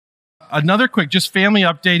another quick, just family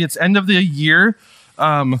update. It's end of the year.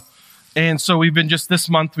 And so we've been just this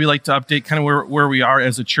month, we like to update kind of where we are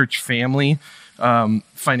as a church family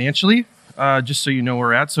financially, just so you know where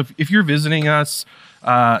we're at. So if you're visiting us,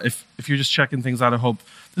 if you're just checking things out, I hope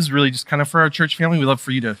this is really just kind of for our church family. We love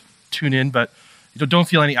for you to tune in, but don't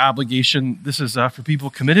feel any obligation. This is for people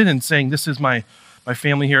committed and saying, this is my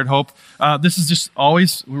family here at Hope. This is just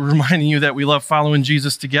always reminding you that we love following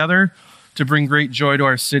Jesus together to bring great joy to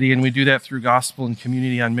our city, and we do that through gospel and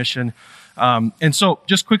community on mission. And so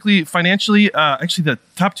just quickly, financially, actually the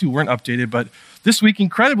top two weren't updated, but this week,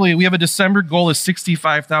 incredibly, we have a December goal of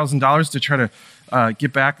 $65,000 to try to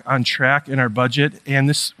get back on track in our budget. And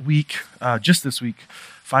this week, just this week,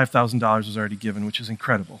 $5,000 was already given, which is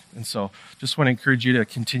incredible. And so just want to encourage you to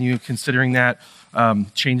continue considering that,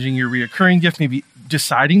 changing your reoccurring gift, maybe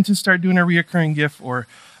deciding to start doing a reoccurring gift or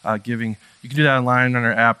giving. You can do that online on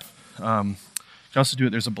our app. You can also do it.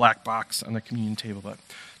 There's a black box on the communion table, but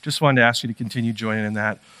just wanted to ask you to continue joining in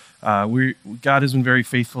that. God has been very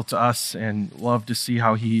faithful to us and love to see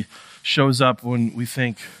how he shows up when we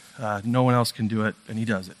think no one else can do it, and he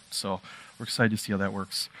does it. So we're excited to see how that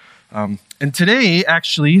works. And today,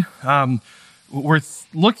 actually, we're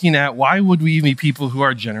looking at why would we be people who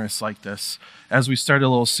are generous like this as we start a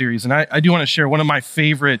little series. And I do want to share one of my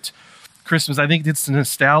favorite Christmas. I think it's the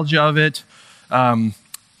nostalgia of it.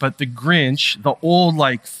 But the Grinch, the old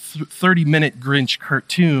 30-minute Grinch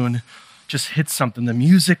cartoon just hits something. The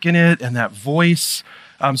music in it and that voice.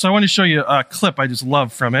 So I want to show you a clip I just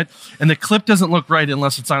love from it. And the clip doesn't look right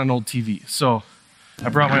unless it's on an old TV. So I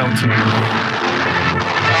brought my old TV.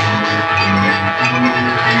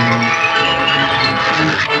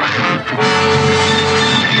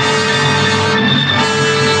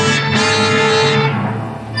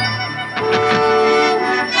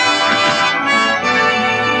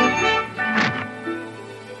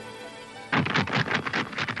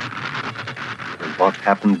 What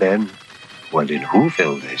happened then? Well, in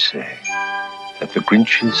Whoville, they say that the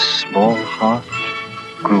Grinch's small heart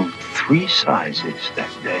grew 3 sizes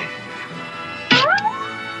that day.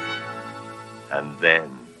 And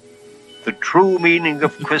then the true meaning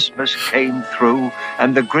of Christmas came through,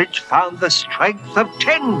 and the Grinch found the strength of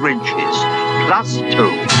 10 Grinches, plus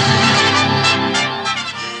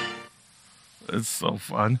 2. It's so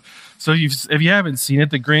fun. So if you haven't seen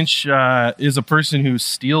it, the Grinch is a person who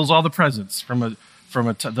steals all the presents from the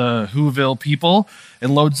Whoville people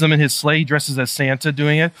and loads them in his sleigh. He dresses as Santa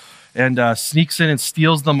doing it and sneaks in and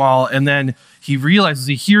steals them all. And then he realizes,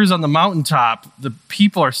 he hears on the mountaintop, the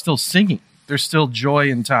people are still singing. There's still joy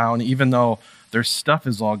in town, even though their stuff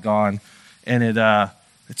is all gone. And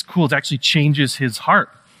it's cool. It actually changes his heart.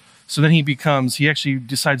 So then he actually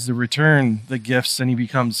decides to return the gifts, and he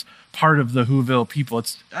becomes part of the Whoville people.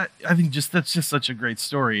 I think that's just such a great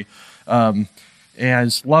story. And I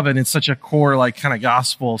just love it. It's such a core, kind of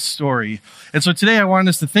gospel story. And so today I wanted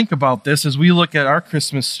us to think about this as we look at our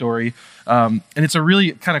Christmas story. And it's a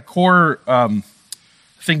really kind of core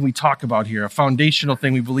thing we talk about here, a foundational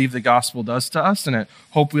thing we believe the gospel does to us, and I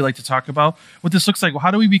hope we like to talk about what this looks like. Well,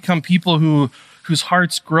 how do we become people whose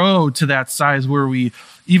hearts grow to that size where we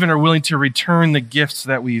even are willing to return the gifts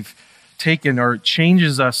that we've taken, or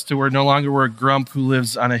changes us to where no longer we're a grump who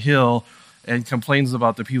lives on a hill and complains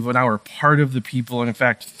about the people, but now we're part of the people, and in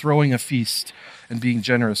fact, throwing a feast and being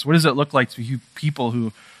generous. What does it look like to you people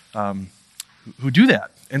who do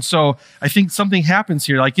that? And so I think something happens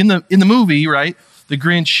here. Like in the movie, right? The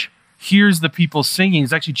Grinch hears the people singing.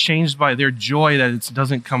 He's actually changed by their joy that it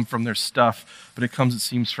doesn't come from their stuff, but it comes, it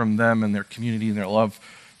seems, from them and their community and their love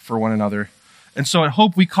for one another. And so at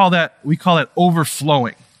Hope, we call that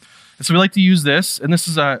overflowing. And so we like to use this, and this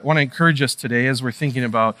is, I want to encourage us today as we're thinking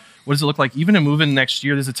about what does it look like, even to move in next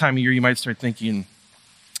year. There's a time of year you might start thinking,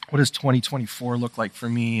 what does 2024 look like for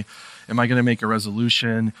me? Am I going to make a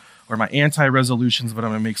resolution? Or am I anti-resolutions, but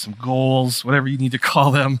I'm going to make some goals, whatever you need to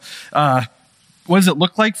call them. What does it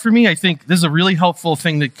look like for me? I think this is a really helpful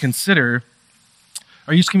thing to consider.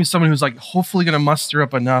 Are you just going to be someone who's hopefully going to muster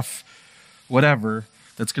up enough, whatever,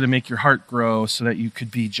 that's going to make your heart grow so that you could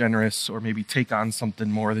be generous or maybe take on something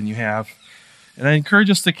more than you have? And I encourage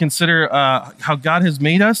us to consider how God has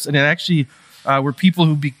made us, and it actually, we're people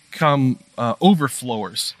who become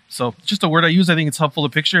overflowers. So just a word I use, I think it's helpful to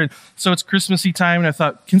picture. And so it's Christmassy time, and I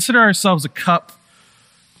thought, consider ourselves a cup,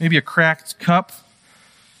 maybe a cracked cup.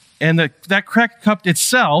 And that cracked cup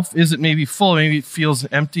itself isn't maybe full, maybe it feels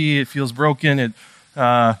empty, it feels broken.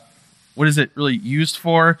 What is it really used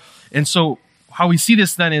for? And so how we see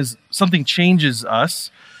this then is something changes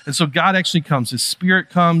us. And so God actually comes, his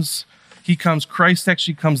Spirit comes, he comes, Christ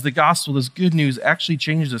actually comes, the gospel, this good news actually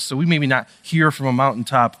changes us. So we maybe not hear from a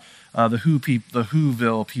mountaintop the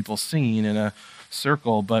Whoville people singing in a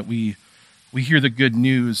circle, but we hear the good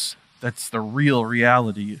news that's the real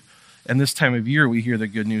reality. And this time of year, we hear the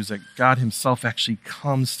good news that God himself actually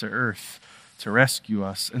comes to earth to rescue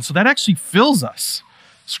us. And so that actually fills us.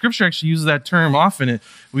 Scripture actually uses that term often.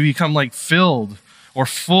 We become like filled or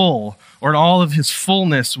full, or in all of his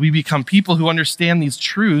fullness, we become people who understand these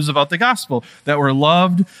truths about the gospel, that we're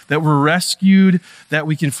loved, that we're rescued, that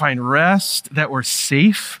we can find rest, that we're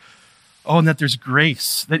safe. Oh, and that there's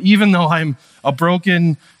grace, that even though I'm a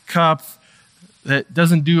broken cup that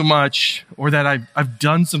doesn't do much, or that I've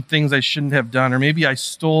done some things I shouldn't have done, or maybe I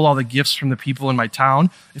stole all the gifts from the people in my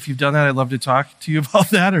town. If you've done that, I'd love to talk to you about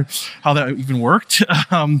that, or how that even worked.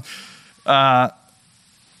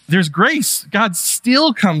 There's grace. God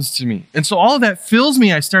still comes to me. And so all of that fills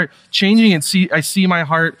me. I start changing and I see my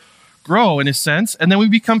heart grow in a sense. And then we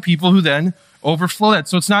become people who then overflow that.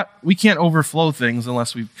 So we can't overflow things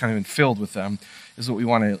unless we've kind of been filled with them, is what we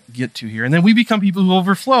want to get to here. And then we become people who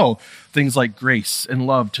overflow things like grace and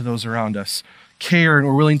love to those around us, care, and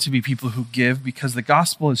we're willing to be people who give because the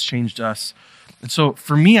gospel has changed us. And so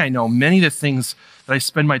for me, I know many of the things that I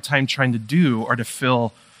spend my time trying to do are to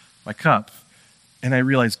fill my cup. And I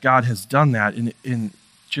realize God has done that in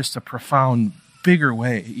just a profound, bigger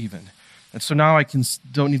way even. And so now I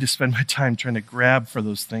don't need to spend my time trying to grab for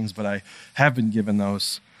those things, but I have been given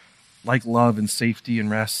those, like love and safety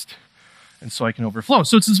and rest, and so I can overflow.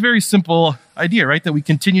 So it's this very simple idea, right? That we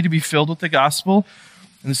continue to be filled with the gospel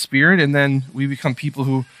and the Spirit, and then we become people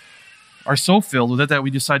who are so filled with it that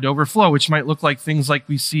we decide to overflow, which might look like things like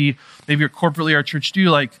we see maybe corporately our church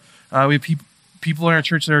do, like we have people in our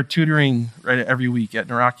church that are tutoring right every week at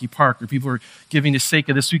Naraki Park, or people are giving to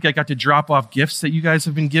Seika. This week I got to drop off gifts that you guys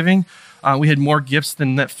have been giving. We had more gifts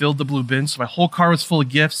than that filled the blue bin, so my whole car was full of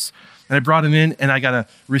gifts, and I brought them in, and I got a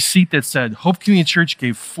receipt that said, Hope Community Church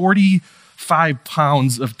gave 45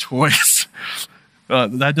 pounds of toys.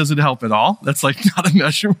 That doesn't help at all. That's like not a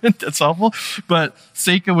measurement. That's helpful. But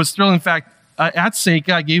Seika was thrilled. In fact, at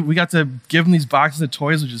Seika, we got to give them these boxes of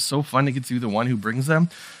toys, which is so fun to get to be the one who brings them.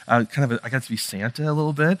 I got to be Santa a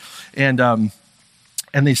little bit. And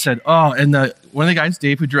they said, one of the guys,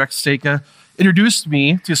 Dave, who directs Seika, introduced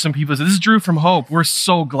me to some people. He said, This is Drew from Hope. We're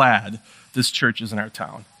so glad this church is in our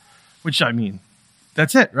town. Which, I mean,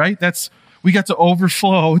 that's it, right? We got to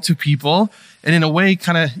overflow to people, and in a way,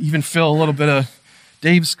 kind of even fill a little bit of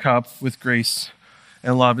Dave's cup with grace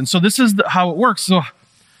and love. And so this is how it works.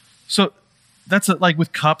 So that's like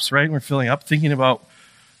with cups, right? We're filling up, thinking about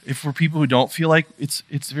if we're people who don't feel like it's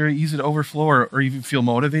very easy to overflow or even feel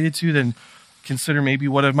motivated to, then consider maybe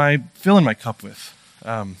what am I filling my cup with?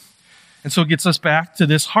 And so it gets us back to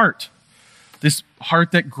this heart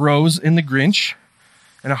that grows in the Grinch,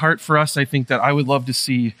 and a heart for us, I think, that I would love to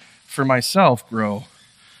see for myself grow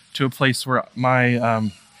to a place where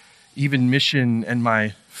my even mission and my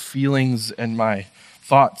feelings and my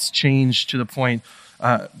thoughts change to the point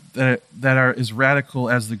that are as radical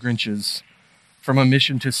as the Grinch's, from a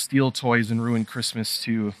mission to steal toys and ruin Christmas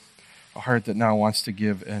to a heart that now wants to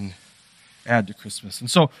give and add to Christmas. And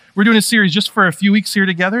so we're doing a series just for a few weeks here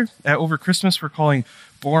together over Christmas. We're calling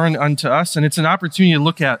Born Unto Us, and it's an opportunity to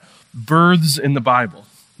look at births in the Bible,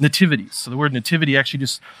 nativities. So the word nativity actually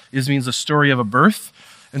just means the story of a birth.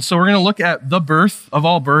 And so we're going to look at the birth of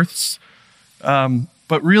all births,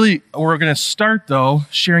 but really we're going to start, though,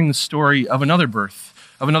 sharing the story of another birth,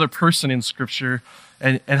 of another person in Scripture,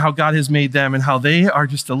 and how God has made them, and how they are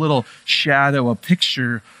just a little shadow, a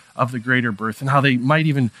picture of the greater birth, and how they might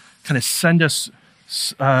even kind of send us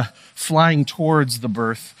flying towards the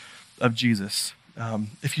birth of Jesus.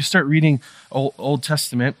 If you start reading Old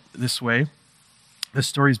Testament this way, the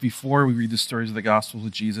stories before we read the stories of the Gospels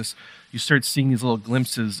of Jesus, you start seeing these little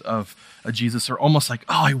glimpses of a Jesus, or almost like,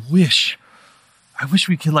 oh, I wish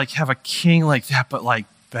we could like have a king like that, but like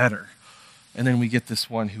better. And then we get this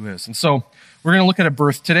one who is. And so we're going to look at a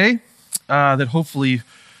birth today that hopefully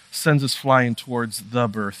sends us flying towards the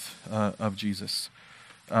birth of Jesus.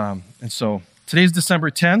 And so today's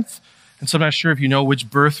December 10th, and so I'm not sure if you know which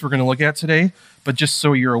birth we're going to look at today, but just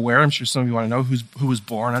so you're aware, I'm sure some of you want to know who was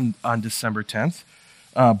born on December 10th.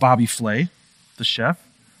 Bobby Flay, the chef.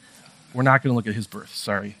 We're not going to look at his birth,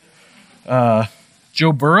 sorry.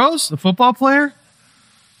 Joe Burrows, the football player.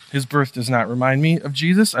 His birth does not remind me of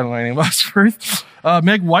Jesus. I don't know anything about his birth.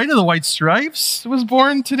 Meg White of the White Stripes was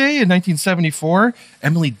born today in 1974.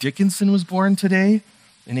 Emily Dickinson was born today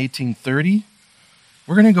in 1830.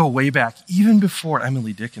 We're going to go way back, even before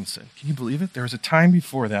Emily Dickinson. Can you believe it? There was a time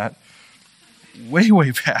before that, way,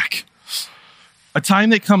 way back. a time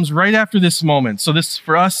that comes right after this moment. So this,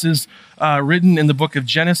 for us, is written in the book of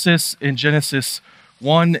Genesis, in Genesis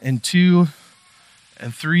 1 and 2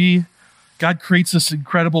 and 3. God creates this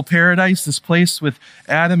incredible paradise, this place with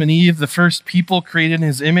Adam and Eve, the first people created in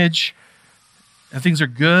his image. And things are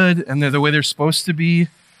good, and they're the way they're supposed to be.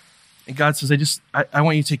 And God says, I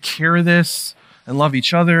want you to take care of this and love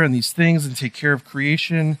each other and these things and take care of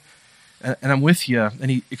creation. And I'm with you. And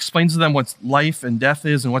he explains to them what life and death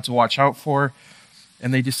is and what to watch out for.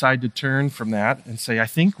 And they decide to turn from that and say, I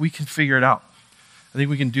think we can figure it out. I think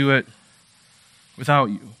we can do it without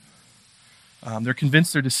you. They're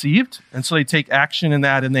convinced they're deceived, and so they take action in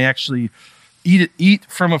that, and they actually eat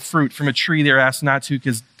from a fruit, from a tree they're asked not to,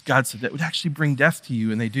 because God said that would actually bring death to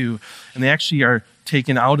you, and they do. And they actually are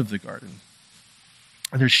taken out of the garden.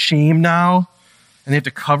 And there's shame now, and they have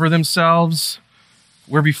to cover themselves,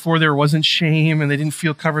 where before there wasn't shame, and they didn't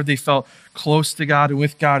feel covered. They felt close to God and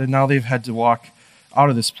with God, and now they've had to walk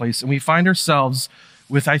out of this place. And we find ourselves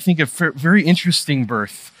with, I think, a very interesting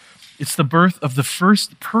birth. It's the birth of the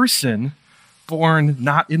first person born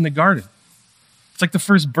not in the garden. It's like the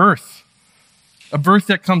first birth, a birth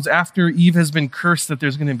that comes after Eve has been cursed, that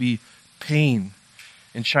there's going to be pain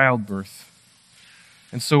in childbirth.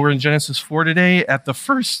 And so we're in Genesis 4 today at the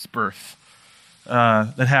first birth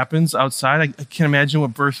that happens outside. I can't imagine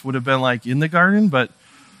what birth would have been like in the garden, but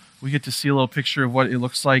we get to see a little picture of what it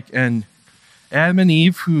looks like. And Adam and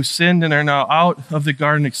Eve, who sinned and are now out of the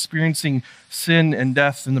garden, experiencing sin and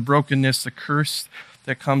death and the brokenness, the curse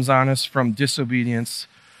that comes on us from disobedience,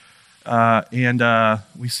 and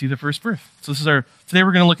we see the first birth. So today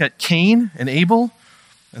we're going to look at Cain and Abel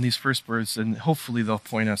and these first births, and hopefully they'll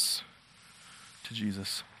point us to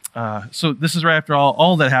Jesus. So this is right after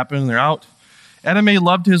all that happened, and they're out. Adam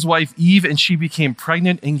loved his wife Eve, and she became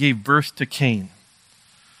pregnant and gave birth to Cain.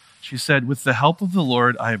 She said, with the help of the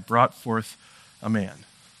Lord, I have brought forth a man.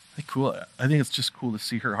 Cool. I think it's just cool to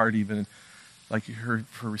see her heart, even like her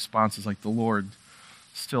response is like, the Lord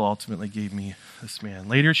still ultimately gave me this man.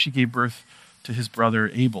 Later, she gave birth to his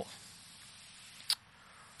brother Abel.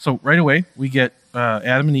 So right away, we get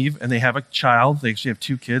Adam and Eve, and they have a child. They actually have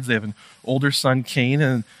two kids. They have an older son, Cain,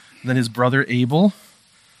 and then his brother Abel.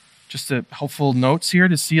 Just a helpful notes here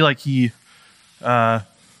to see, like, this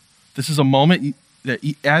is a moment that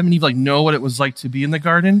Adam and Eve know what it was like to be in the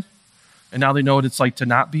garden, and now they know what it's like to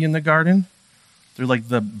not be in the garden. They're like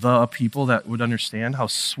the people that would understand how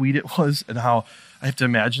sweet it was, and how I have to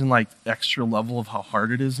imagine extra level of how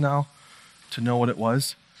hard it is now to know what it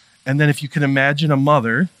was. And then if you can imagine a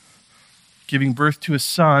mother giving birth to a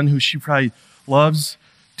son who she probably loves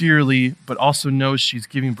dearly, but also knows she's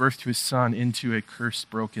giving birth to his son into a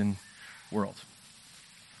cursed, broken world.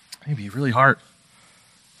 It may be really hard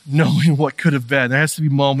knowing what could have been. There has to be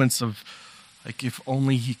moments of, if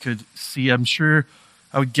only he could see. I'm sure,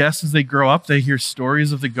 I would guess as they grow up, they hear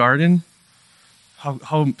stories of the garden,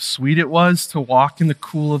 how sweet it was to walk in the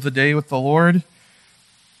cool of the day with the Lord.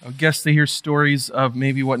 I would guess they hear stories of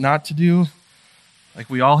maybe what not to do, like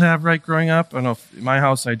we all have, right, growing up. I don't know, in my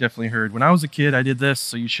house, I definitely heard, when I was a kid, I did this,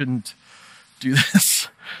 so you shouldn't do this.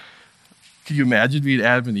 Could you imagine being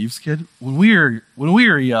Adam and Eve's kid? When we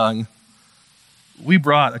were young, we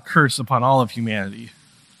brought a curse upon all of humanity.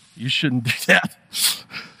 You shouldn't do that.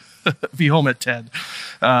 Be home at 10.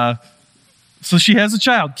 So she has a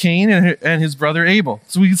child, Cain, and his brother Abel.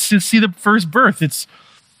 So we see the first birth. It's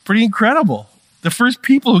pretty incredible. The first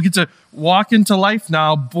people who get to walk into life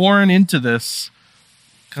now, born into this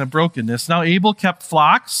kind of brokenness. Now Abel kept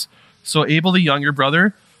flocks. So Abel, the younger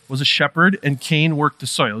brother, was a shepherd, and Cain worked the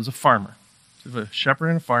soil. He was a farmer. So a shepherd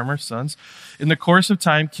and a farmer, sons. In the course of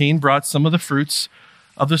time, Cain brought some of the fruits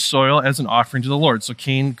of the soil as an offering to the Lord. So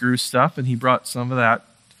Cain grew stuff, and he brought some of that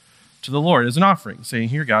to the Lord as an offering, saying,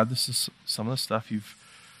 here, God, this is some of the stuff you've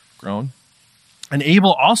grown. And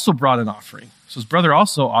Abel also brought an offering. So his brother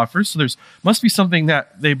also offers. So must be something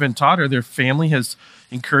that they've been taught, or their family has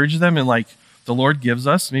encouraged them, and the Lord gives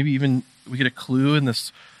us. Maybe even we get a clue in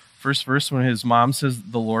this first verse when his mom says,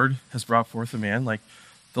 the Lord has brought forth a man.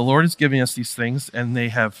 The Lord is giving us these things, and they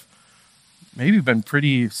have maybe been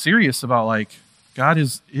pretty serious about God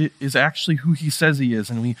is actually who he says he is,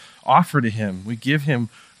 and we offer to him. We give him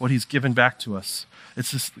what he's given back to us.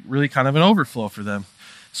 It's just really kind of an overflow for them.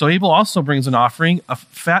 So Abel also brings an offering of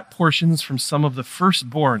fat portions from some of the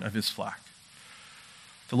firstborn of his flock.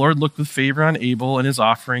 The Lord looked with favor on Abel and his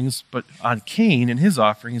offerings, but on Cain and his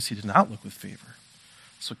offerings he did not look with favor.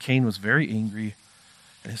 So Cain was very angry,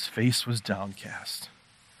 and his face was downcast.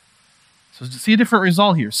 So see a different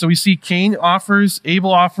result here. So we see Cain offers,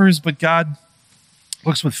 Abel offers, but God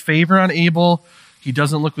looks with favor on Abel. He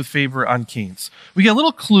doesn't look with favor on Cain's. We get a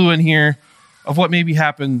little clue in here of what maybe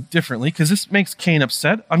happened differently, because this makes Cain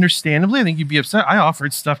upset. Understandably, I think you'd be upset. I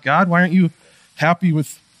offered stuff, God. Why aren't you happy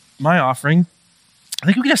with my offering? I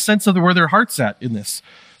think we get a sense of where their heart's at in this.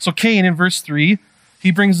 So Cain, in verse 3,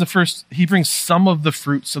 he brings some of the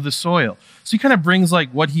fruits of the soil. So he kind of brings like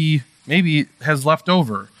what he maybe has left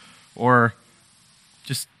over, or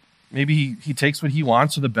just maybe he takes what he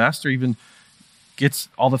wants or the best, or even gets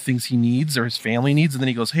all the things he needs or his family needs, and then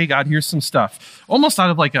he goes, hey, God, here's some stuff. Almost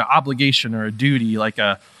out of like an obligation or a duty, like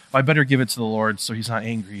I better give it to the Lord so he's not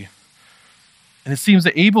angry. And it seems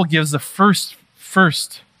that Abel gives the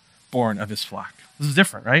firstborn of his flock. This is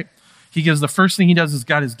different, right? He gives the first thing he does is,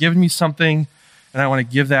 God has given me something, and I want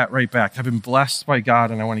to give that right back. I've been blessed by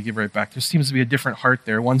God, and I want to give right back. There seems to be a different heart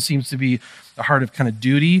there. One seems to be a heart of kind of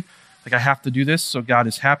duty, like I have to do this, so God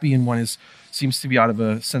is happy, and one seems to be out of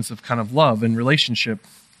a sense of kind of love and relationship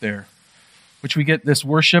there, which we get this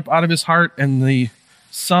worship out of his heart and the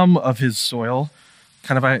sum of his soil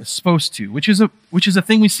kind of supposed to, which is a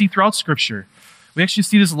thing we see throughout Scripture. We actually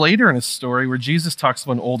see this later in a story where Jesus talks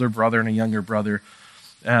about an older brother and a younger brother,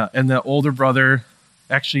 and the older brother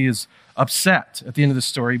actually is upset at the end of the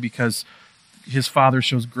story because his father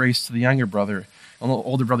shows grace to the younger brother. And the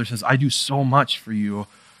older brother says, I do so much for you.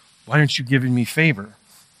 Why aren't you giving me favor?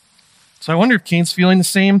 So I wonder if Cain's feeling the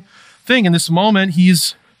same thing. In this moment,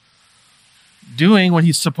 he's doing what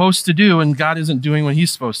he's supposed to do, and God isn't doing what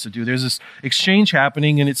he's supposed to do. There's this exchange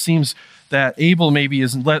happening, and it seems that Abel maybe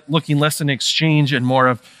is looking less in exchange and more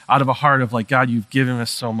of out of a heart of like, God, you've given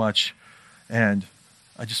us so much, and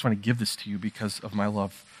I just want to give this to you because of my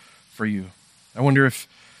love for you. I wonder if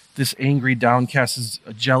this angry, downcast is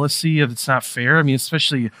a jealousy of it's not fair. I mean,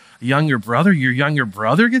 especially a younger brother. Your younger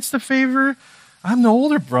brother gets the favor. I'm the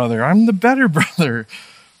older brother. I'm the better brother.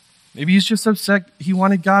 Maybe he's just upset. He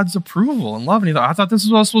wanted God's approval and love. And he thought, I thought this is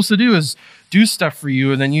what I was supposed to do, is do stuff for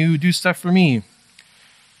you, and then you do stuff for me.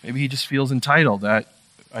 Maybe he just feels entitled that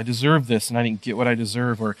I deserve this and I didn't get what I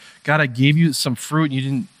deserve. Or, God, I gave you some fruit and you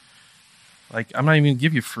didn't, I'm not even going to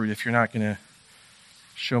give you fruit if you're not going to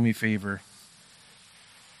show me favor.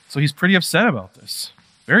 So he's pretty upset about this.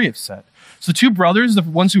 Very upset. So two brothers, the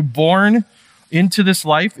ones who born into this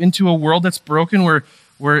life, into a world that's broken,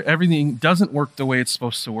 where everything doesn't work the way it's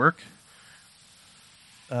supposed to work,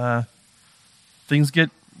 things get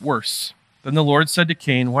worse. Then the Lord said to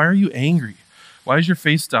Cain, why are you angry? Why is your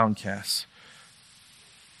face downcast?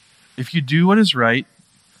 If you do what is right,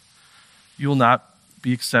 you will not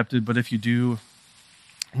be accepted. But if you do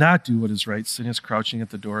not do what is right, sin is crouching at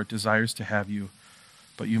the door. It desires to have you,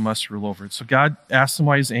 but you must rule over it. So God asks him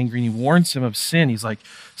why he's angry, and he warns him of sin. He's like,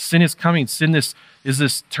 sin is coming. Sin is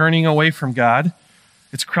this turning away from God.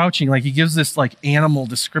 It's crouching. Like he gives this like animal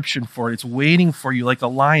description for it. It's waiting for you like a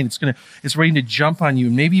lion. It's ready to jump on you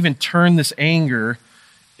and maybe even turn this anger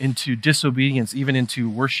into disobedience, even into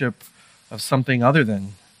worship of something other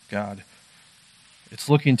than God. It's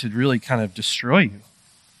looking to really kind of destroy you,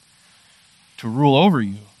 to rule over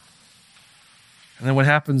you. And then what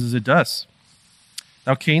happens is it does.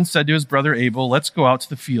 Now Cain said to his brother Abel, let's go out to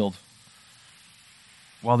the field.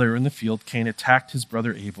 While they were in the field, Cain attacked his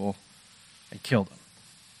brother Abel and killed him.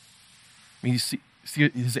 I mean, you see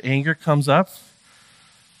his anger comes up,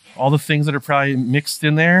 all the things that are probably mixed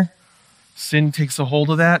in there. Sin takes a hold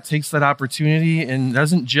of that, takes that opportunity, and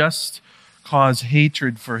doesn't just cause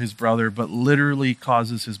hatred for his brother, but literally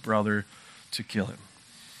causes his brother to kill him.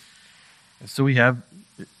 And so we have,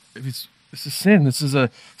 this is sin. This is a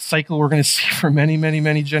cycle we're going to see for many, many,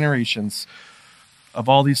 many generations of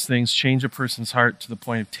all these things change a person's heart to the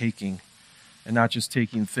point of taking, and not just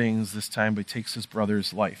taking things this time, but takes his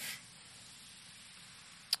brother's life.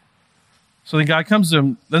 So then God comes to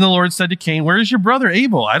him. Then the Lord said to Cain, where is your brother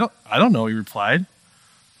Abel? I don't know, he replied.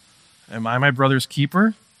 Am I my brother's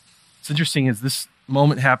keeper? It's interesting as this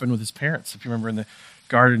moment happened with his parents. If you remember in the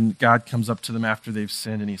garden, God comes up to them after they've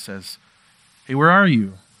sinned and he says, hey, where are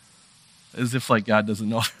you? As if like God doesn't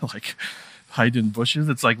know, like hide in bushes.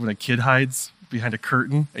 It's like when a kid hides behind a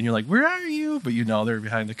curtain and you're like, where are you? But you know they're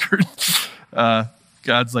behind the curtain.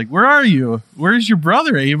 God's like, where are you? Where's your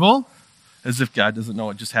brother Abel? As if God doesn't know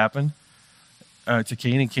what just happened. To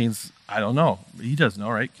Cain, and Cain's, I don't know. But he does know,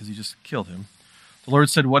 right? Because he just killed him. The Lord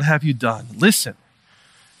said, what have you done? Listen,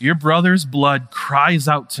 your brother's blood cries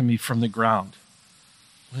out to me from the ground.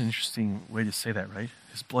 What an interesting way to say that, right?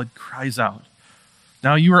 His blood cries out.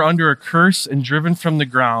 Now you are under a curse and driven from the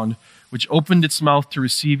ground, which opened its mouth to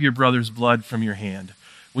receive your brother's blood from your hand.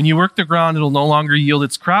 When you work the ground, it'll no longer yield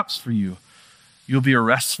its crops for you. You'll be a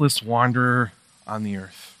restless wanderer on the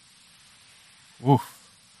earth. Oof.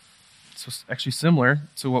 So it's actually similar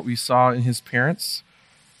to what we saw in his parents.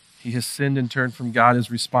 He has sinned and turned from God.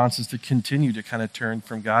 His response is to continue to kind of turn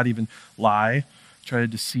from God, even lie, try to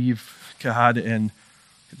deceive God. And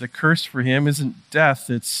the curse for him isn't death,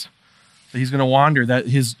 it's that he's going to wander, that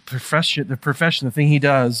his profession, the thing he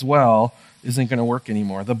does well, isn't going to work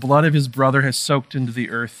anymore. The blood of his brother has soaked into the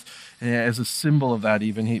earth, and as a symbol of that,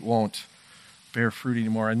 even, he won't bear fruit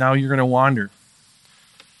anymore. And now you're going to wander.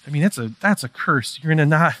 I mean, that's a curse. You're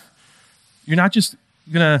not just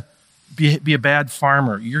going to be a bad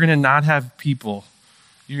farmer. You're going to not have people.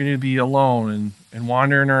 You're going to be alone and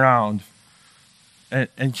wandering around.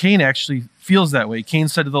 And Cain actually feels that way. Cain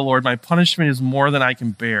said to the Lord, "My punishment is more than I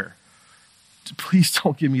can bear. Please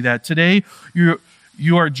don't give me that. Today,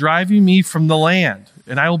 you are driving me from the land,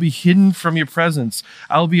 and I will be hidden from your presence.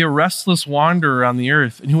 I will be a restless wanderer on the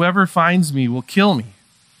earth, and whoever finds me will kill me."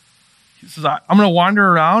 He says, I'm going to wander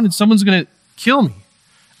around, and someone's going to kill me.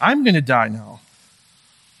 I'm going to die now.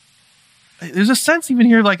 There's a sense even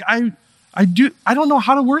here, like, I don't know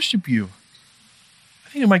how to worship you. I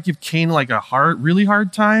think it might give Cain like a really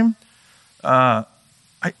hard time. I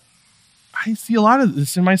see a lot of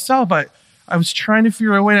this in myself. I was trying to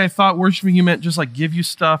figure out a way, and I thought worshiping you meant just like give you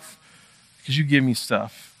stuff because you give me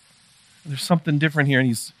stuff. There's something different here, and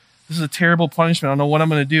this is a terrible punishment. I don't know what I'm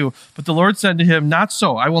going to do. But the Lord said to him, "Not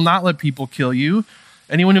so. I will not let people kill you.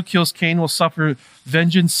 Anyone who kills Cain will suffer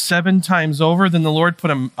vengeance 7 times over." Then the Lord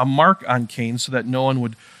put a mark on Cain so that no one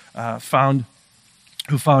would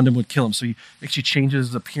who found him would kill him. So he actually changes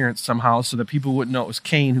his appearance somehow so that people wouldn't know it was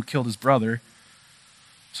Cain who killed his brother.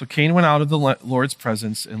 So Cain went out of the Lord's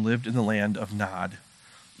presence and lived in the land of Nod,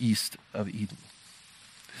 east of Eden.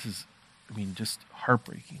 This is, just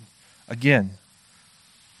heartbreaking. Again,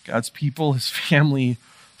 God's people, his family,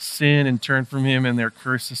 sin and turn from him, and their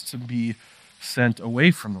curse is to be sent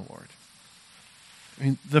away from the Lord.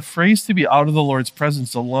 The phrase "to be out of the Lord's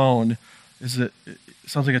presence alone" it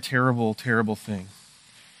sounds like a terrible, terrible thing.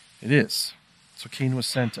 It is. So Cain was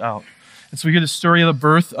sent out. And so we hear the story of the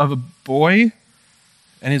birth of a boy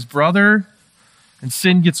and his brother, and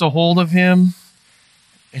sin gets a hold of him,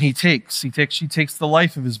 and he takes the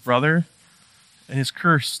life of his brother, and is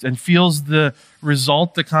cursed, and feels the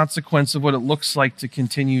result, the consequence of what it looks like to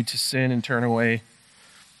continue to sin and turn away.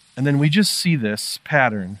 And then we just see this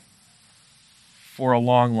pattern for a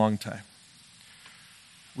long, long time.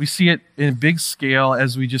 We see it in a big scale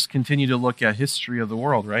as we just continue to look at history of the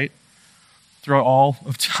world, right? Throughout all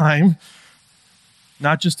of time,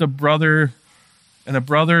 not just a brother and a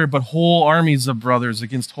brother, but whole armies of brothers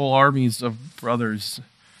against whole armies of brothers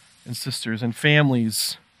and sisters, and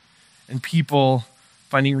families and people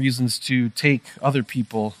finding reasons to take other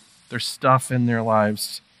people, their stuff, and their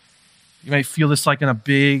lives. You might feel this like in a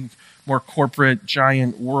big, more corporate,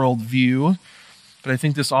 giant world view, but I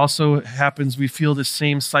think this also happens. We feel the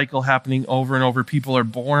same cycle happening over and over. People are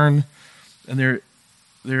born, and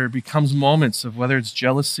there becomes moments of whether it's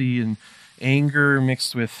jealousy and anger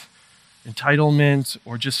mixed with entitlement,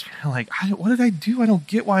 or just like, what did I do? I don't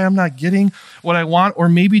get why I'm not getting what I want, or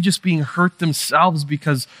maybe just being hurt themselves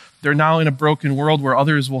because they're now in a broken world where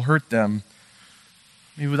others will hurt them,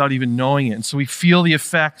 maybe without even knowing it. And so we feel the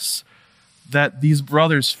effects that these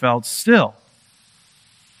brothers felt still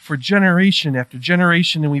for generation after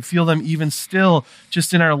generation, and we feel them even still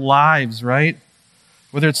just in our lives, right?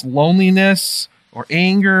 Whether it's loneliness or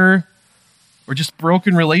anger or just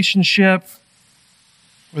broken relationship,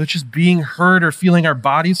 whether it's just being hurt or feeling our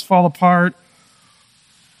bodies fall apart.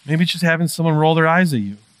 Maybe it's just having someone roll their eyes at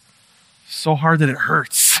you so hard that it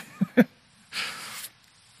hurts.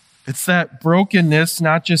 It's that brokenness,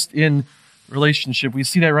 not just in relationship. We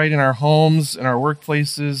see that right in our homes, in our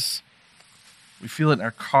workplaces. We feel it in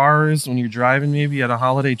our cars when you're driving, maybe at a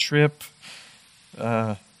holiday trip. You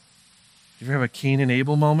ever have a Cain and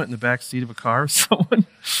Abel moment in the back seat of a car with someone?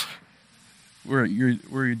 Where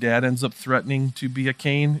your dad ends up threatening to be a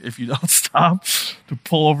Cain if you don't stop to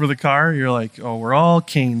pull over the car. You're like, oh, we're all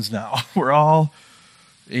Cains now. We're all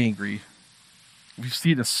angry. We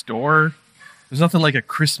see it in a store. There's nothing like a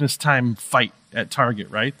Christmas time fight at Target,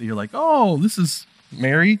 right? That you're like, oh, this is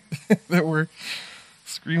Mary that we're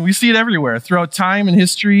screaming. We see it everywhere throughout time and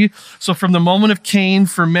history. So from the moment of Cain,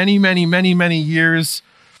 for many, many, many, many years,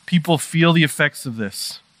 people feel the effects of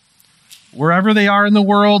this. Wherever they are in the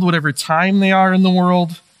world, whatever time they are in the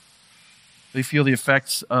world, they feel the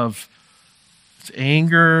effects of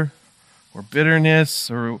anger or bitterness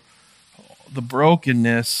or the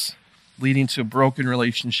brokenness leading to a broken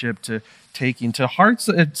relationship, to taking, to hearts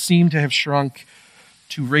that seem to have shrunk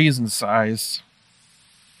to raisin size.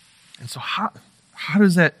 And so how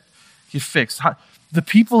does that get fixed? The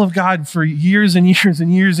people of God for years and years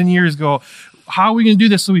and years and years go, how are we going to do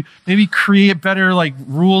this? So we maybe create better like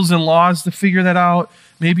rules and laws to figure that out.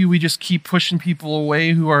 Maybe we just keep pushing people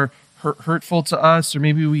away who are hurtful to us, or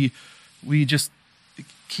maybe we just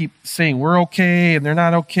keep saying we're okay and they're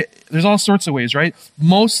not okay. There's all sorts of ways, right?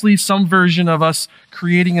 Mostly some version of us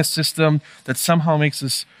creating a system that somehow makes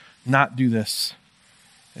us not do this.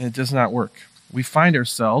 And it does not work. We find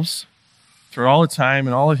ourselves through all the time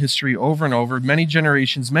and all of history over and over, many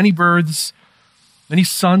generations, many births, many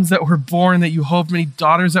sons that were born that you hoped, many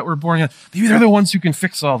daughters that were born. Maybe they're the ones who can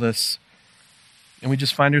fix all this. And we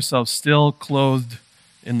just find ourselves still clothed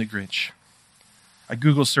in the Grinch. I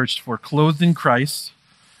Google searched for clothed in Christ,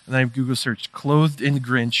 and then I Google searched clothed in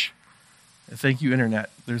Grinch. And thank you,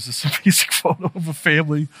 internet. There's this amazing photo of a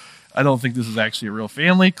family. I don't think this is actually a real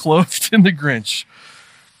family, clothed in the Grinch.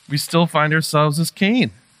 We still find ourselves as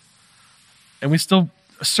Cain. And we still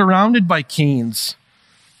surrounded by Cains.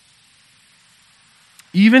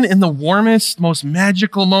 Even in the warmest, most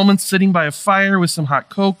magical moments, sitting by a fire with some hot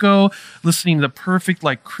cocoa, listening to the perfect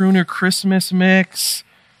like crooner Christmas mix,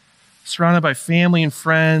 surrounded by family and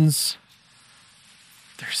friends,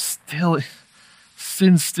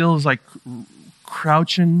 sin still is like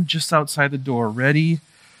crouching just outside the door, ready.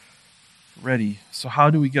 So how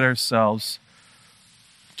do we get ourselves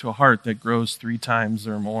to a heart that grows 3 times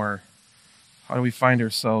or more? How do we find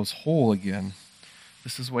ourselves whole again?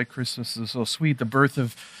 This is why Christmas is so sweet. The birth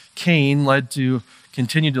of Cain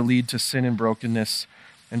continued to lead to sin and brokenness.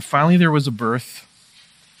 And finally there was a birth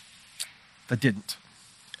that didn't,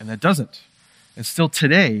 and that doesn't. And still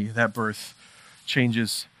today, that birth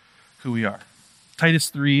changes who we are. Titus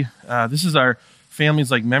 3, this is our family's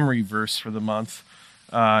like memory verse for the month.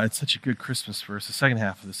 It's such a good Christmas verse. The second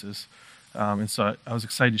half of this is. And so I was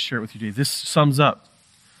excited to share it with you today. This sums up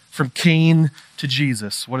from Cain to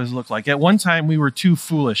Jesus, what does it look like? At one time, we were too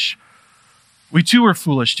foolish. We too were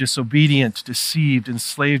foolish, disobedient, deceived,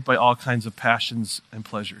 enslaved by all kinds of passions and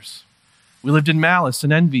pleasures. We lived in malice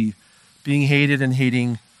and envy, being hated and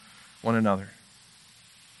hating one another.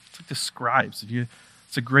 It's like the scribes.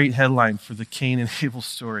 It's a great headline for the Cain and Abel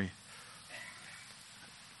story.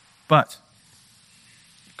 But,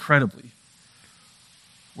 incredibly,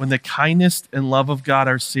 when the kindness and love of God,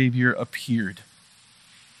 our Savior, appeared,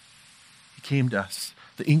 He came to us.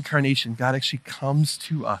 The incarnation, God actually comes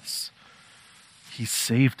to us. He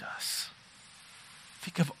saved us.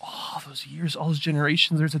 Think of all those years, all those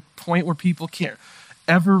generations. There's a point where people can't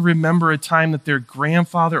ever remember a time that their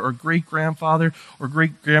grandfather or great-grandfather or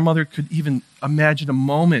great-grandmother could even imagine a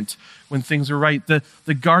moment when things were right.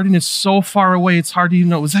 The garden is so far away, it's hard to even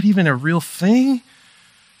know, was that even a real thing?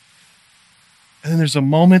 And then there's a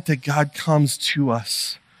moment that God comes to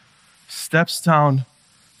us, steps down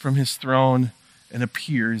from his throne and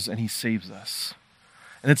appears, and he saves us.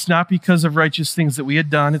 And it's not because of righteous things that we had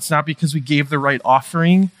done. It's not because we gave the right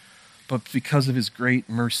offering, but because of his great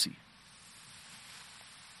mercy.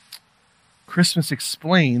 Christmas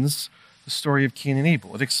explains the story of Cain and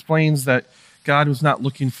Abel. It explains that God was not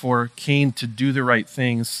looking for Cain to do the right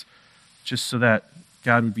things just so that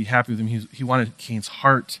God would be happy with him. He wanted Cain's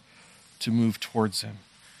heart to move towards him.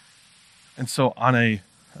 And so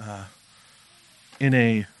in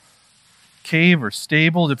a cave or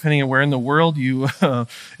stable, depending on where in the world you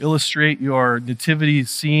illustrate your nativity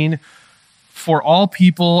scene, for all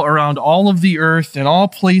people around all of the earth, in all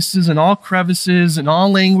places, in all crevices, in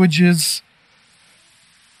all languages,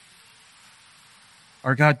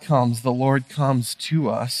 our God comes, the Lord comes to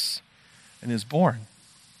us and is born.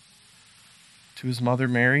 To his mother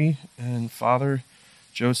Mary and father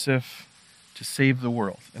Joseph to save the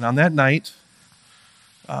world. And on that night,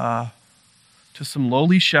 to some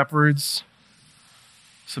lowly shepherds,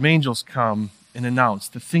 some angels come and announce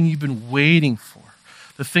the thing you've been waiting for,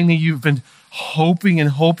 the thing that you've been hoping and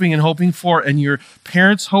hoping and hoping for, and your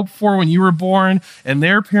parents hoped for when you were born, and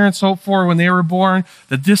their parents hoped for when they were born,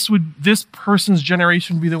 that this person's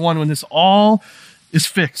generation would be the one when this all is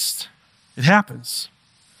fixed. It happens.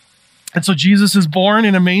 And so Jesus is born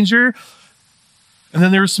in a manger, and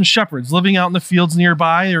then there were some shepherds living out in the fields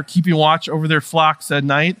nearby. They were keeping watch over their flocks at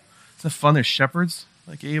night. Isn't that fun? There's shepherds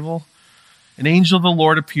like Abel. An angel of the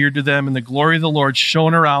Lord appeared to them, and the glory of the Lord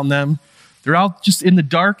shone around them. They're out just in the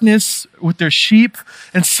darkness with their sheep,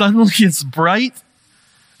 and suddenly it's bright,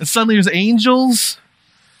 and suddenly there's angels,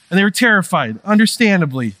 and they were terrified.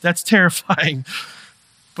 Understandably, that's terrifying.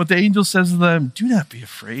 But the angel says to them, "Do not be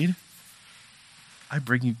afraid. I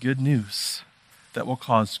bring you good news that will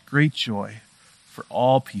cause great joy for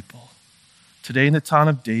all people. Today in the town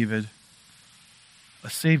of David, a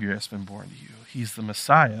Savior has been born to you. He's the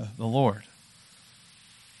Messiah, the Lord,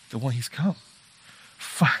 the one he's come."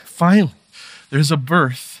 Finally, there's a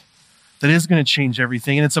birth that is going to change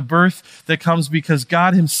everything. And it's a birth that comes because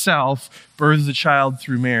God himself birthed the child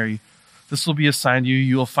through Mary. This will be a sign to you.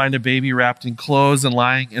 You will find a baby wrapped in clothes and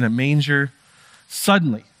lying in a manger.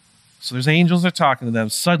 Suddenly, so there's angels that are talking to them.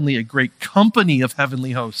 Suddenly, a great company of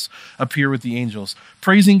heavenly hosts appear with the angels,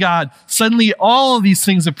 praising God. Suddenly, all of these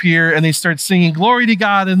things appear, and they start singing, "Glory to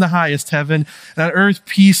God in the highest heaven, and on earth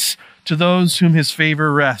peace to those whom his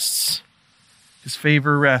favor rests." His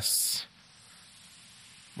favor rests.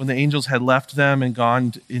 When the angels had left them and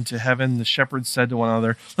gone into heaven, the shepherds said to one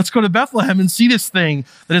another, "Let's go to Bethlehem and see this thing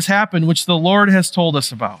that has happened, which the Lord has told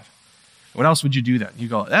us about." What else would you do then? You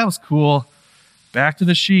go, "That was cool. Back to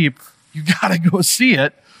the sheep. You got to go see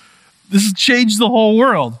it. This has changed the whole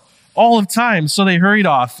world, all of time." So they hurried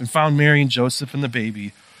off and found Mary and Joseph and the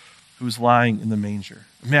baby who was lying in the manger.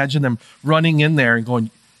 Imagine them running in there and going,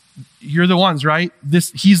 "You're the ones, right?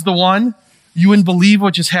 He's the one? You wouldn't believe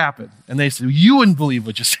what just happened." And they said, "You wouldn't believe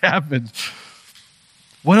what just happened."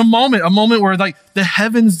 What a moment where like the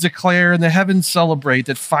heavens declare and the heavens celebrate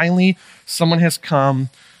that finally someone has come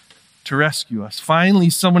to rescue us. Finally,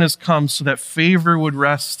 someone has come so that favor would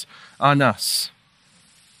rest on us.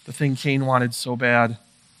 The thing Cain wanted so bad,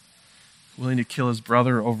 willing to kill his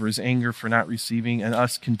brother over his anger for not receiving, and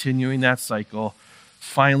us continuing that cycle,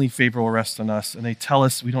 finally favor will rest on us. And they tell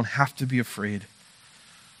us we don't have to be afraid.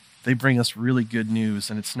 They bring us really good news,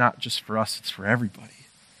 and it's not just for us, it's for everybody.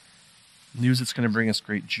 News that's going to bring us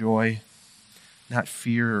great joy, not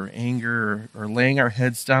fear or anger or laying our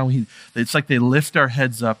heads down. It's like they lift our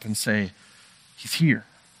heads up and say, "He's here.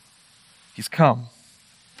 He's come.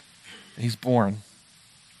 And he's born."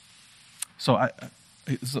 So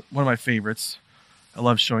it's one of my favorites. I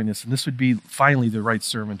love showing this, and this would be finally the right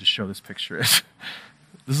sermon to show this picture.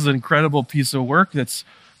 This is an incredible piece of work that's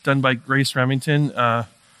done by Grace Remington,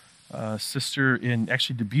 sister in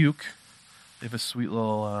actually Dubuque. They have a sweet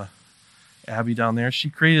little Abbey down there. She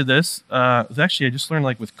created this. Actually, I just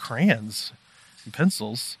learned with crayons and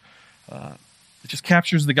pencils. It just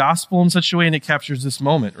captures the gospel in such a way, and it captures this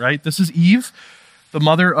moment, right? This is Eve, the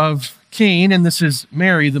mother of Cain, and this is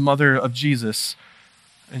Mary, the mother of Jesus.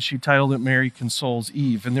 And she titled it "Mary Consoles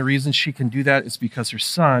Eve." And the reason she can do that is because her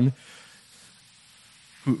son,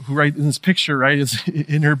 who right in this picture, right, is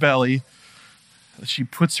in her belly. She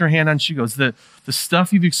puts her hand on, she goes, the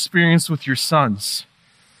stuff you've experienced with your sons,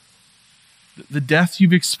 the death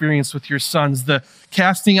you've experienced with your sons, the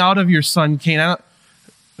casting out of your son, Cain,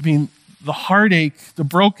 the heartache, the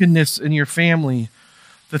brokenness in your family,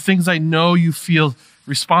 the things I know you feel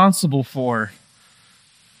responsible for,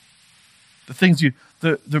 the things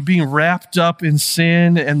they're being wrapped up in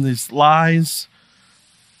sin and these lies.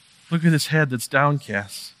 Look at his head that's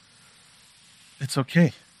downcast. It's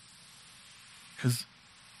okay.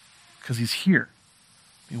 Because he's here.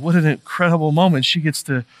 What an incredible moment. She gets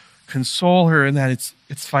to console her in that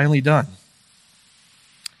it's finally done.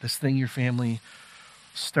 This thing your family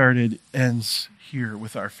started ends here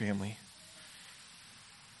with our family.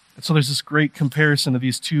 And so there's this great comparison of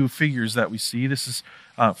these two figures that we see. This is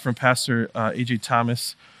from Pastor A.J.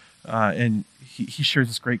 Thomas, and he shares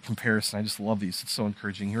this great comparison. I just love these. It's so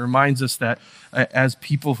encouraging. He reminds us that as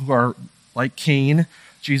people who are like Cain,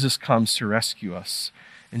 Jesus comes to rescue us.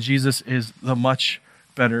 And Jesus is the much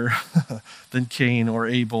better than Cain or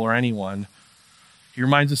Abel or anyone. He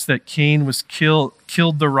reminds us that Cain was killed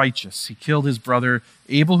the righteous. He killed his brother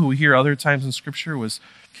Abel, who we hear other times in Scripture was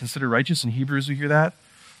considered righteous. In Hebrews we hear that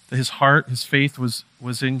his heart, his faith was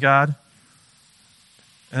in God.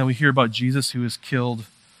 And then we hear about Jesus, who was killed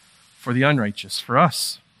for the unrighteous, for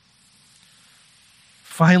us.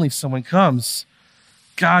 Finally, someone comes.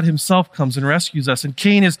 God himself comes and rescues us. And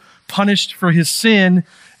Cain is punished for his sin,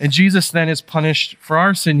 and Jesus then is punished for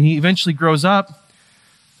our sin. He eventually grows up,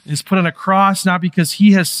 is put on a cross, not because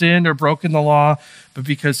he has sinned or broken the law, but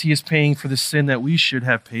because he is paying for the sin that we should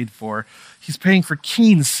have paid for. He's paying for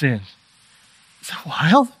Cain's sin. Is that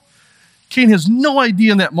wild? Cain has no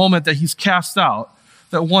idea in that moment that he's cast out,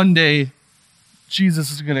 that one day Jesus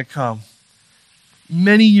is going to come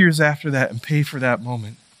many years after that and pay for that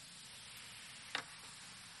moment.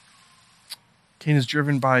 Cain is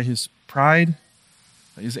driven by his pride,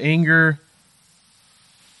 his anger,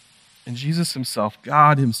 and Jesus himself,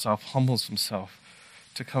 God himself, humbles himself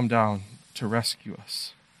to come down to rescue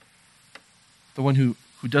us. The one who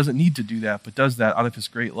doesn't need to do that, but does that out of his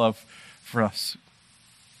great love for us.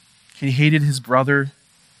 He hated his brother,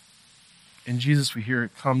 and Jesus, we hear,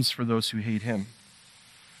 it comes for those who hate him. In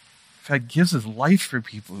fact, gives his life for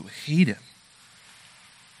people who hate him,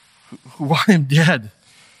 who want him dead.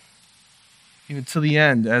 Even to the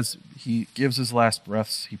end, as he gives his last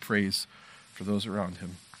breaths, he prays for those around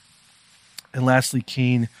him. And lastly,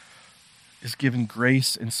 Cain is given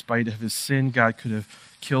grace in spite of his sin. God could have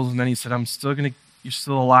killed him, and then he said, you're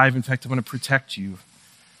still alive. In fact, I'm going to protect you.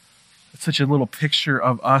 It's such a little picture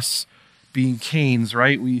of us being Cains,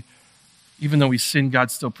 right? Even though we sin,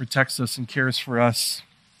 God still protects us and cares for us.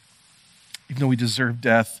 Even though we deserve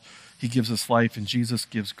death, he gives us life, and Jesus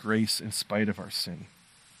gives grace in spite of our sin.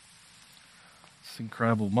 It's an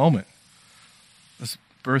incredible moment. This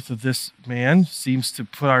birth of this man seems to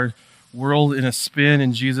put our world in a spin,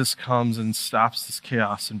 and Jesus comes and stops this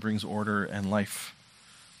chaos and brings order and life.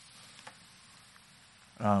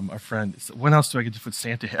 Our friend, when else do I get to put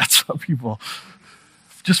Santa hats on people?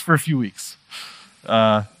 Just for a few weeks.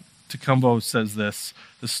 Tecumbo says this: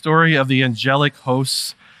 the story of the angelic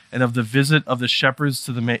hosts and of the visit of the shepherds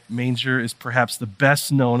to the manger is perhaps the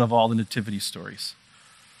best known of all the nativity stories.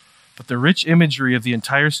 But the rich imagery of the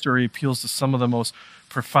entire story appeals to some of the most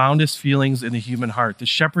profoundest feelings in the human heart. The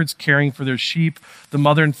shepherds caring for their sheep, the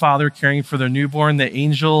mother and father caring for their newborn, the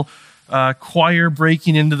angel choir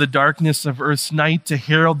breaking into the darkness of earth's night to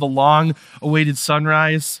herald the long-awaited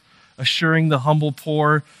sunrise, assuring the humble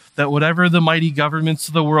poor that whatever the mighty governments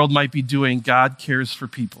of the world might be doing, God cares for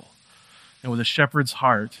people. And with a shepherd's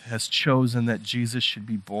heart has chosen that Jesus should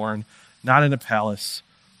be born, not in a palace,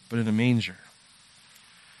 but in a manger.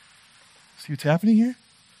 See what's happening here?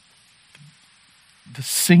 The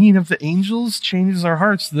singing of the angels changes our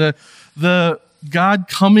hearts. The God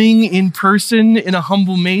coming in person in a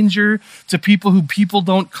humble manger to people who people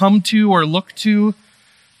don't come to or look to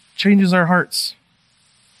changes our hearts.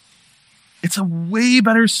 It's a way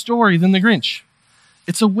better story than the Grinch.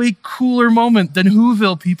 It's a way cooler moment than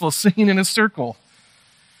Whoville people singing in a circle.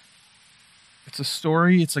 It's a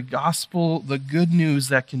story, it's a gospel, the good news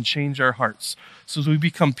that can change our hearts. So as we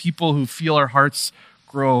become people who feel our hearts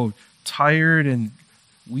grow tired and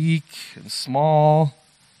weak and small,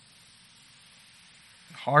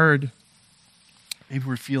 hard, maybe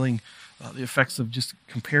we're feeling the effects of just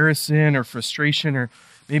comparison or frustration or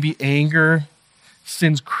maybe anger,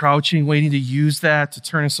 sin's crouching, waiting to use that to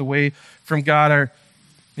turn us away from God, or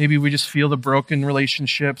maybe we just feel the broken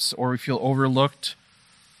relationships, or we feel overlooked,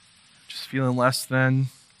 just feeling less than.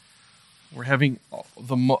 We're having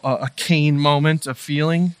a Cain moment of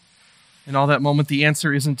feeling. In all that moment, the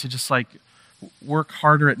answer isn't to just work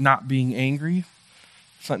harder at not being angry.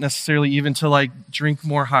 It's not necessarily even to drink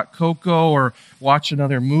more hot cocoa or watch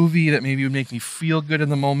another movie that maybe would make me feel good in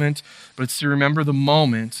the moment, but it's to remember the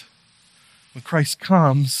moment when Christ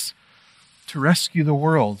comes to rescue the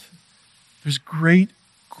world. There's great,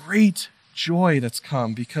 great joy that's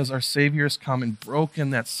come because our Savior has come and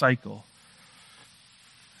broken that cycle.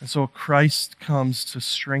 And so Christ comes to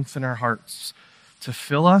strengthen our hearts, to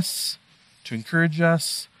fill us, to encourage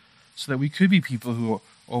us, so that we could be people who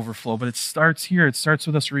overflow. But it starts here. It starts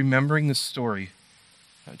with us remembering the story.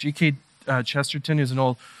 G.K. Chesterton is an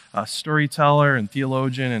old storyteller and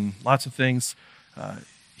theologian and lots of things.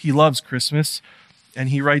 He loves Christmas, and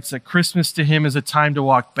he writes that Christmas to him is a time to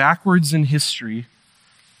walk backwards in history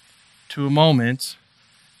to a moment.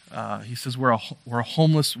 He says where a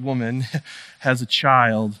homeless woman has a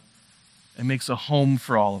child and makes a home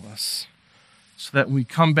for all of us, so that when we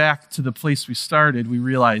come back to the place we started, we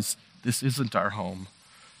realize this isn't our home.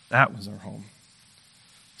 That was our home.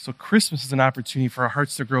 So Christmas is an opportunity for our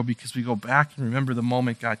hearts to grow because we go back and remember the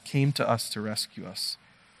moment God came to us to rescue us.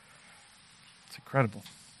 It's incredible.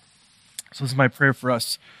 So this is my prayer for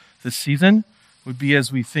us this season, would be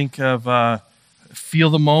as we think of feel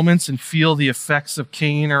the moments and feel the effects of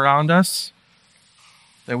Cain around us,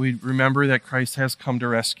 that we remember that Christ has come to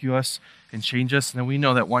rescue us and change us, and then we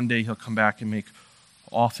know that one day he'll come back and make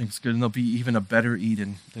all things good, and there'll be even a better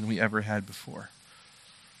Eden than we ever had before.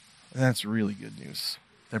 And that's really good news.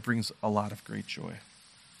 That brings a lot of great joy.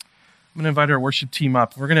 I'm going to invite our worship team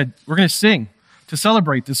up. We're going to sing to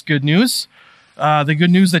celebrate this good news, the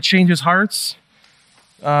good news that changes hearts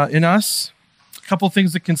in us. A couple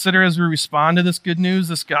things to consider as we respond to this good news,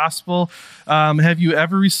 this gospel. Have you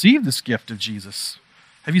ever received this gift of Jesus?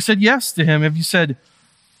 Have you said yes to him? Have you said,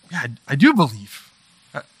 yeah, I do believe?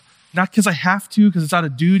 Not because I have to, because it's out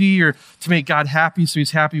of duty or to make God happy so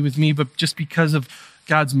he's happy with me, but just because of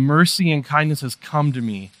God's mercy and kindness has come to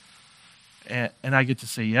me. And I get to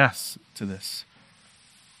say yes to this.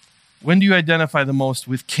 When do you identify the most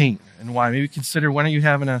with Cain and why? Maybe consider, when are you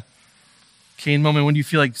having a Cain moment? When do you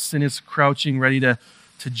feel like sin is crouching, ready to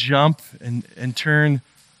jump and turn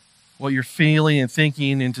what you're feeling and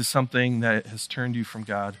thinking into something that has turned you from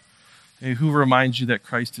God? Maybe who reminds you that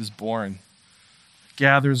Christ is born,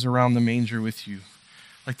 gathers around the manger with you,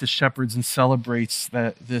 like the shepherds, and celebrates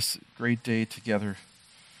this great day together.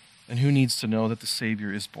 And who needs to know that the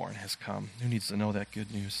Savior is born, has come? Who needs to know that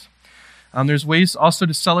good news? There's ways also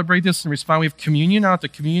to celebrate this and respond. We have communion out at the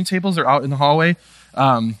communion tables or out in the hallway.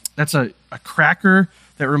 That's a cracker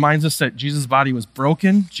that reminds us that Jesus' body was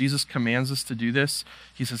broken. Jesus commands us to do this.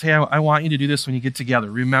 He says, hey, I want you to do this when you get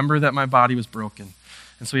together. Remember that my body was broken.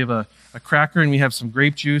 And so we have a cracker and we have some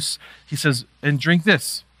grape juice. He says, and drink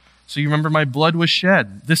this. So you remember my blood was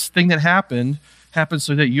shed. This thing that happened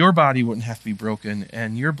so that your body wouldn't have to be broken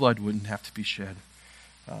and your blood wouldn't have to be shed.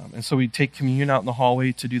 And so we take communion out in the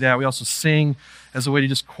hallway to do that. We also sing as a way to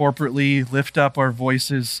just corporately lift up our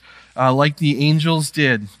voices like the angels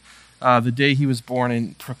did the day he was born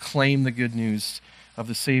and proclaim the good news of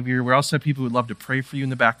the Savior. We also have people who would love to pray for you in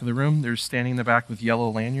the back of the room. They're standing in the back with yellow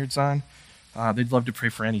lanyards on. They'd love to pray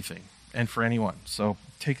for anything and for anyone. So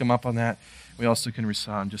take them up on that. We also can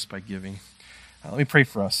respond just by giving. Let me pray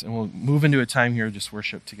for us, and we'll move into a time here to just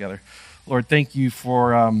worship together. Lord, thank you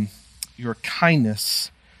for your kindness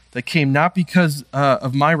that came not because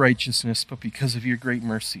of my righteousness, but because of your great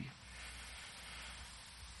mercy.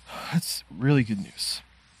 That's really good news.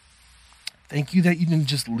 Thank you that you didn't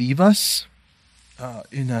just leave us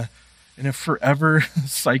in a forever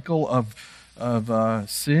cycle of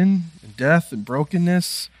sin and death and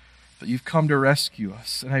brokenness, but you've come to rescue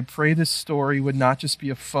us. And I pray this story would not just be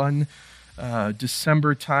a fun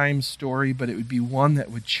December time story, but it would be one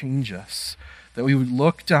that would change us, that we would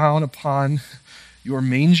look down upon your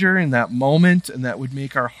manger in that moment, and that would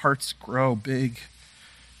make our hearts grow big,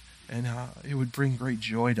 and it would bring great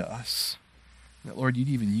joy to us. And that, Lord, you'd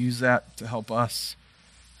even use that to help us,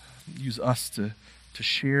 use us to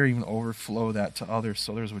share, even overflow that to others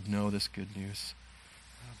so others would know this good news.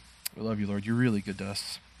 We love you, Lord. You're really good to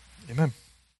us. Amen.